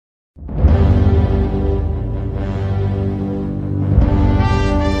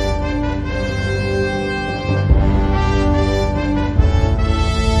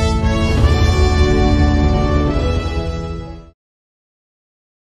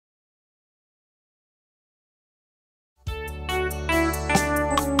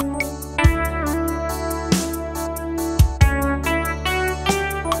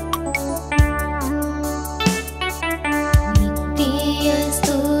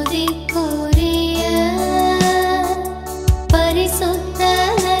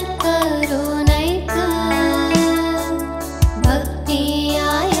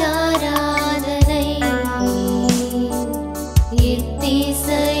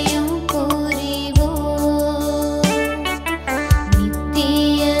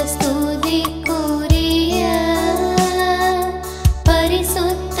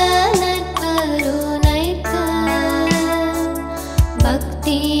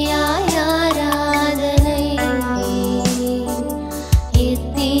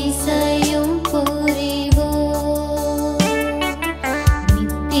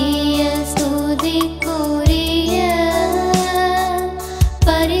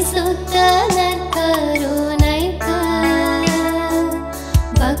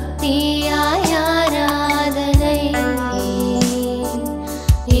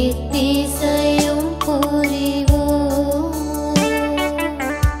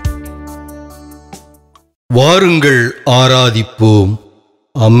வாருங்கள் ஆராதிப்போம்,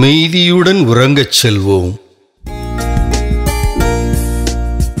 அமைதியுடன் உறங்கச் செல்வோம்.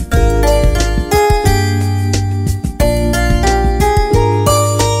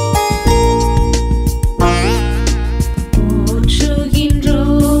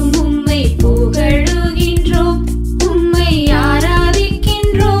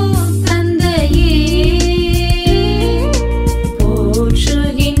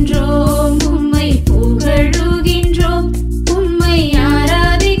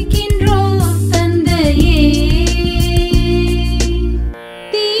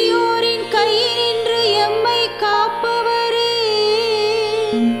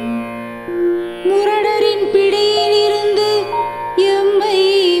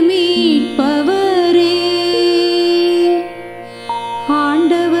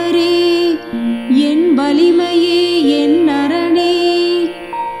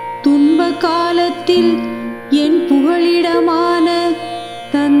 என் புகழிடமான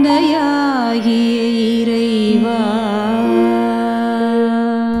தந்தையாகிய இறைவா,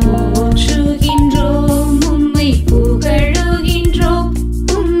 போற்றுகின்றோம், உம்மை புகழுகின்றோம்,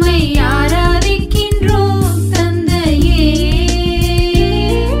 உம்மை ஆராதிக்கின்றோம் தந்தையே.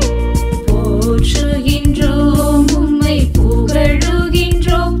 போற்றுகின்றோம், உம்மை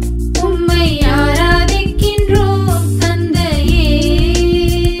புகழுகின்றோம், உம்மை ஆராதிக்கின்றோம் தந்தையே.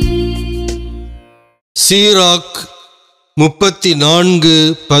 சீராக்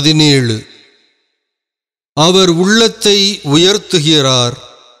 34:17. அவர் உள்ளத்தை உயர்த்துகிறார்,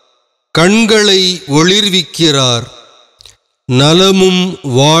 கண்களை ஒளிர்விக்கிறார், நலமும்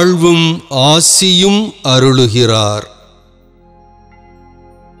வாழ்வும் ஆசியும் அருளுகிறார்.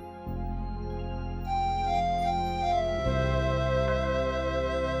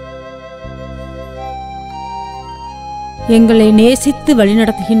 எங்களை நேசித்து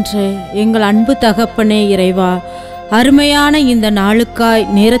வழிநடத்துகின்ற எங்கள் அன்பு தகப்பனே இறைவா, அருமையான இந்த நாளுக்காய்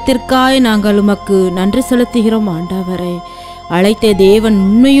நேரத்திற்காய் நாங்கள் உமக்கு நன்றி செலுத்துகிறோம் ஆண்டவரே. அழைத்த தேவன்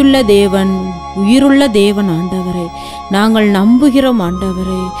உண்மையுள்ள தேவன், உயிருள்ள தேவன் ஆண்டவரே. நாங்கள் நம்புகிறோம்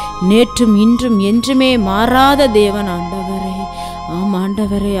ஆண்டவரே, நேற்றும் இன்றும் என்றுமே மாறாத தேவன் ஆண்டவரே. ஆம்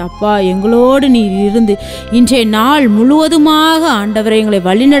ஆண்டவரே, அப்பா எங்களோடு நீர் இருந்து இன்றைய நாள் முழுவதுமாக ஆண்டவரை எங்களை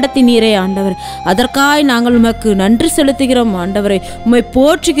வழிநடத்தினீரே ஆண்டவர். அதற்காய் நாங்கள் உமக்கு நன்றி செலுத்துகிறோம் ஆண்டவரை. உம்மை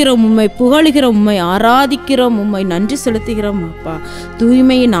போற்றுகிறோம், உம்மை புகழுகிறோம், உம்மை ஆராதிக்கிறோம், உம்மை நன்றி செலுத்துகிறோம் அப்பா.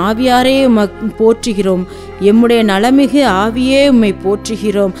 தூய்மையின் ஆவியாரே உமக்கு போற்றுகிறோம், எம்முடைய நலமிகு ஆவியே உம்மை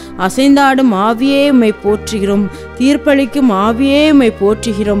போற்றுகிறோம், அசைந்தாடும் ஆவியே உம்மை போற்றுகிறோம், தீர்ப்பளிக்கும் ஆவியே உம்மை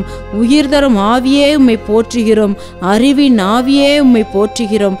போற்றுகிறோம், உயிர் தரும் ஆவியே உம்மை போற்றுகிறோம், அறிவின் ஆவியே உம்மை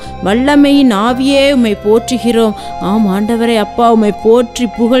போற்றுகிறோம், வல்லமையின் ஆவியே உம்மை போற்றுகிறோம். ஆம் ஆண்டவரே, அப்பா உம்மை போற்றி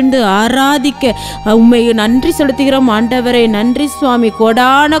புகழ்ந்து ஆராதிக்க உம்மை நன்றி செலுத்துகிறோம் ஆண்டவரே. நன்றி சுவாமி,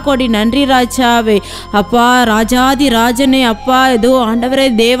 கோடான கோடி நன்றி ராஜாவே. அப்பா ராஜாதி ராஜனே, அப்பா ஏதோ ஆண்டவரே,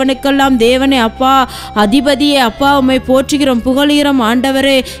 தேவனுக்கெல்லாம் தேவனே, அப்பா அதிபதியே, அப்பா உம்மை போற்றுகிறோம் புகழுகிறோம்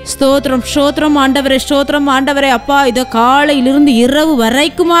ஆண்டவரே. ஸ்தோத்திரம் ஸ்தோத்திரம் ஆண்டவரே, ஸ்தோத்திரம் ஆண்டவரே. அப்பா இதோ காலையிலிருந்து இரவு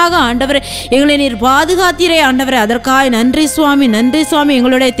வரைக்குமாக ஆண்டவரே எங்களை நீர் பாதுகாத்தீரே ஆண்டவரே. அதற்காக நன்றி சுவாமி, நன்றி சுவாமி.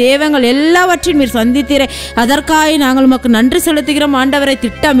 எங்களுடைய தேவைகள் எல்லாவற்றையும் நீர் சந்தித்தீரே, அதற்காக நாங்கள் உமக்கு நன்றி செலுத்துகிறோம் ஆண்டவரை.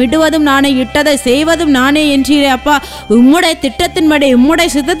 திட்டமிடுவதும் நானே, இட்டதை செய்வதும் நானே என்றீரே அப்பா. உம்முடைய திட்டத்தின்படி உம்முடைய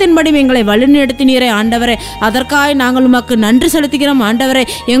சித்தத்தின்படி எங்களை வழிநடத்தினீரே ஆண்டவரே. அதற்காக நாங்கள் உமக்கு நன்றி செலுத்துகிறோம் ஆண்டவரை.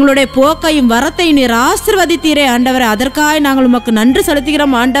 எங்களுடைய போக்கையும் வரத்தையும் நீர் ஆசீர்வதித்தீரே ஆண்டவரை. அதற்காக நாங்கள் உமக்கு நன்றி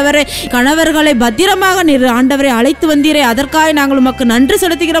செலுத்துகிறோம் ஆண்டவரை. கணவர்களை பத்திரமாக நீர் ஆண்டவரை அழைத்து வந்தீரே, அதற்காக நாங்கள் உமக்கு நன்றி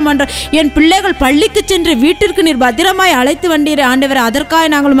செலுத்துகிறோம் ஆண்டவர். என் பிள்ளைகள் பள்ளிக்கு சென்று வீட்டிற்கு நீர் பத்திரமாய் அழைத்து வந்தீரே ஆண்டவரை. அதற்காக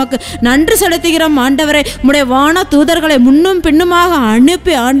நாங்கள் உமக்கு நன்றி செலுத்துகிறோம் ஆண்டவரை. உம்முடைய வான தூதர்களை முன்னும் பின்னுமாக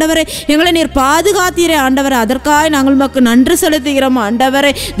அனுப்பி ஆண்டவரை எங்களை நீர் பாதுகாத்தீரே ஆண்டவரை. அதற்காக நாங்கள் உமக்கு நன்றி செலுத்துகிறோம்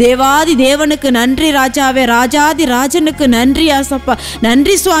ஆண்டவரை. தேவாதி தேவனுக்கு நன்றி ராஜாவே, ராஜாதி ராஜனுக்கு நன்றி ஆசப்பா.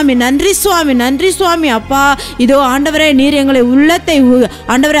 நன்றி சுவாமி, நன்றி சுவாமி, நன்றி சுவாமி அப்பா. இதோ ஆண்டவரே, நீர் எங்களை உள்ளத்தை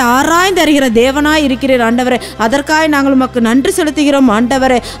ஆண்டவரே ஆராய்ந்தறிகிற தேவனாய் இருக்கிறீர் ஆண்டவரே. அதற்காக நாங்கள் உமக்கு நன்றி செலுத்துகிறோம்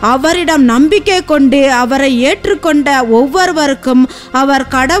ஆண்டவரே. அவரிடம் நம்பிக்கை கொண்டு அவரை ஏற்றுக்கொண்ட ஒவ்வொருவருக்கும் அவர்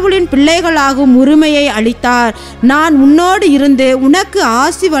கடவுளின் பிள்ளைகளாகும் உரிமையை அளித்தார். நான் உன்னோடு இருந்து உனக்கு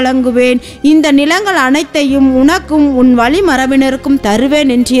ஆசி வழங்குவேன், இந்த நிலங்கள் அனைத்தையும் உனக்கும் உன் வழிமரபினருக்கும்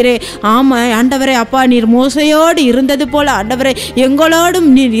தருவேன் என்றீரே. ஆமா ஆண்டவரே அப்பா, நீர் மோசையோடு இருந்தது போல ஆண்டவரே எங்களோடும்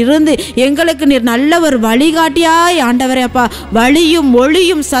நீர் இருந்து எங்களுக்கு நீர் நல்ல ஒரு வழிகாட்டியாய் ஆண்டவரே அப்பா, வழியும்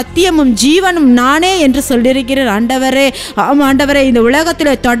ஒளியும் சத்தியமும் ஜீவனும் நானே என்று சொல்லியிருக்கிறீர் ஆண்டவரே. ஆம் ஆண்டவரே, இந்த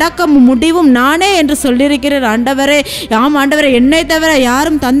உலகத்தில் தொடக்கமும் முடிவும் நானே என்று சொல்லியிருக்கிறீர் ஆண்டவரே. ஆம் ஆண்டவரே, என்னை தவிர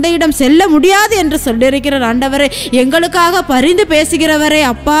யாரும் தந்தையிடம் செல்ல முடியாது என்று சொல்லியிருக்கிறார் ஆண்டவரே. எங்களுக்காக பரிந்து பேசுகிறவரே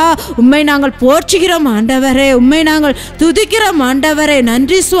அப்பா, உம்மை நாங்கள் போற்றுகிறோம் ஆண்டவரே, உம்மை நாங்கள் துதிக்கிறோம் ஆண்டவரே.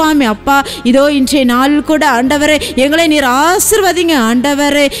 நன்றி சுவாமி அப்பா. இதோ இன்றைய நாளில் கூட ஆண்டவரே எங்களை நீர் ஆசீர்வதிங்க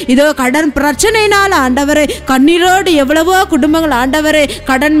ஆண்டவரே. இதோ கடன் பிரச்சனையினால் ஆண்டவரே கண்ணீரோடு எவ்வளவோ குடும்பங்கள் ஆண்டவரே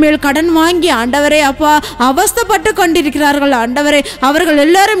கடன் மேல் கடன் வாங்கி ஆண்டவரே அப்பா அவஸ்தைப்பட்டு கொண்டிருக்கிறார்கள் ஆண்டவரே. அவர்கள்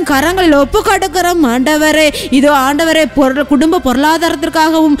எல்லாரும் கரங்களில் ஒப்பு கொடுக்கிறோம் ஆண்டவரே. இதோ ஆண்டவரே குடும்ப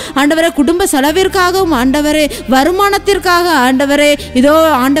பொருளாதாரத்திற்காகவும் ஆண்டவரே குடும்ப செலவிற்காகவும் ஆண்டவரே வருமானத்திற்காக ஆண்டவரே இதோ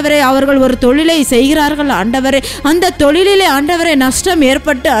ஆண்டவரே அவர்கள் ஒரு தொழிலை செய்கிறார்கள் ஆண்டவரே. அந்த தொழிலிலே ஆண்டவரே நஷ்டம்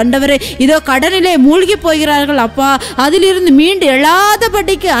ஏற்பட்டு ஆண்டவரே இதோ கடனிலே மூழ்கி போகிறார்கள் அப்பா. அதிலிருந்து மீண்டு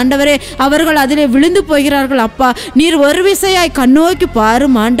எழாதபடிக்கு ஆண்டவரே அவர்கள் அதிலே விழுந்து போகிறார்கள் அப்பா. நீர் ஒரு விசையாய் கண்ணோக்கி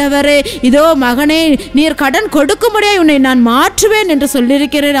பாரும் ஆண்டவரே. இதோ மகனே, நீர் கடன் கொடுக்கும்படியாய் உன்னை நான் மாற்றுவேன் என்று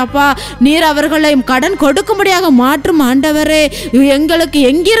சொல்லியிருக்கிறேன் அப்பா. நீர் அவர்களை கடன் கொடுக்கும்படியாக மாற்றும் ஆண்டவரே. எங்களுக்கு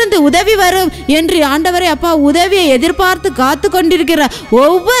எங்கிருந்து உதவி வரும் என்று ஆண்டவரே அப்பா உதவியை எதிர்பார்த்து காத்து கொண்டிருக்கிற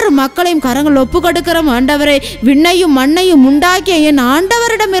ஒவ்வொரு மக்களையும் கரங்கள் ஒப்பு கொடுக்கிறோம் ஆண்டவரே. விண்ணையும் மண்ணையும் உண்டாக்கிய என்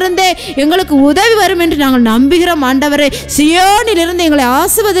ஆண்டவரிடமிருந்தே எங்களுக்கு உதவி வரும் என்று நாங்கள் நம்புகிறோம் ஆண்டவரே. சியோனில் இருந்து எங்களை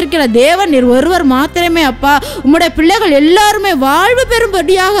ஆசீர்வதிக்கிற தேவன் நீர் ஒருவர் மாத்திரமே அப்பா. உம்முடைய பிள்ளைகள் எல்லாருமே வாழ்வு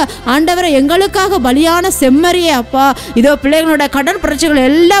பெறும்படியாக ஆண்டவரை எங்களுக்காக பலியான செம்மறியே அப்பா. இதோ பிள்ளைகளோட கடன் பிரச்சனைகள்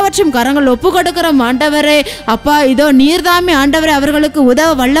எல்லாவற்றையும் கரங்கள் ஒப்பு கொடுக்கிறோம் ஆண்டவரே அப்பா. இதோ நீர்தாமே ஆண்டவரே அவர்களுக்கு உதவ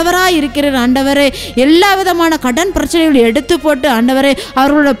வல்லவராய் இருக்கிறார் ஆண்டவரே. எல்லா விதமான கடன் பிரச்சனைகளை எடுத்து போட்டு ஆண்டவரே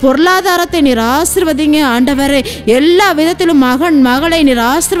அவர்களுடைய பொருளாதாரத்தை நீர் ஆசீர்வதிங்க ஆண்டவரே. எல்லா விதத்திலும் மகன் மகளை நீர்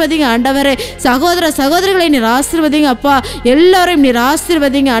ஆசீர்வதிங்க ஆண்டவரே. சகோதர சகோதரிகளை நீர் ஆசீர்வதிங்க அப்பா. எல்லாரையும் நீர்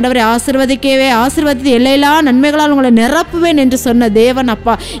ஆசீர்வதிங்க ஆண்டவரே. ஆசீர்வதிக்கவே ஆசீர்வதித்து எல்லையில்லா நன்மைகளால் உங்களை நிரப்புவேன் என்று சொன்ன தேவன்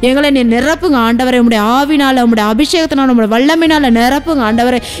அப்பா. எங்களை நீர் நிரப்புங்க ஆண்டவரே. உங்களுடைய ஆவினால உங்களுடைய அபிஷேகத்தினால உங்களுடைய வல்லமையினால நிரப்புங்க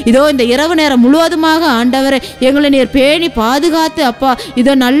ஆண்டவரே. இதோ இந்த இரவு நேரம் முழுவதுமாக ஆண்டவரே எங்களை நீர் பேணி பாதுகாத்து அப்பா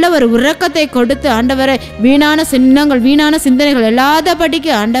இதோ நல்ல ஒரு உறக்கத்தை கொடுத்து ஆண்டவரே வீணான சின்னங்கள் வீணான சிந்தனைகள்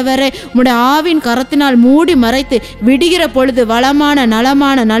எல்லாதபடிக்கு ஆண்டவரே உங்களுடைய ஆவின் கரத்தினால் மூடி மறைத்து விடுகிற பொழுது வளமான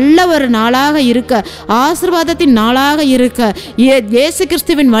நலமான நல்ல ஒரு நாளாக இருக்க ஆசீர்வாதத்தின் நாளாக இருக்க இயேசு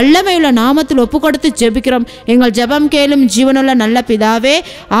கிறிஸ்துவின் வல்லமையுள்ள நாமத்தில் ஒப்பு கொடுத்து ஜெபிக்கிறோம். எங்கள் ஜெபம் கேளும் ஜீவனுள்ள நல்ல பிதாவே,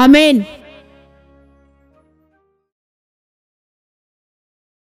 ஆமேன்.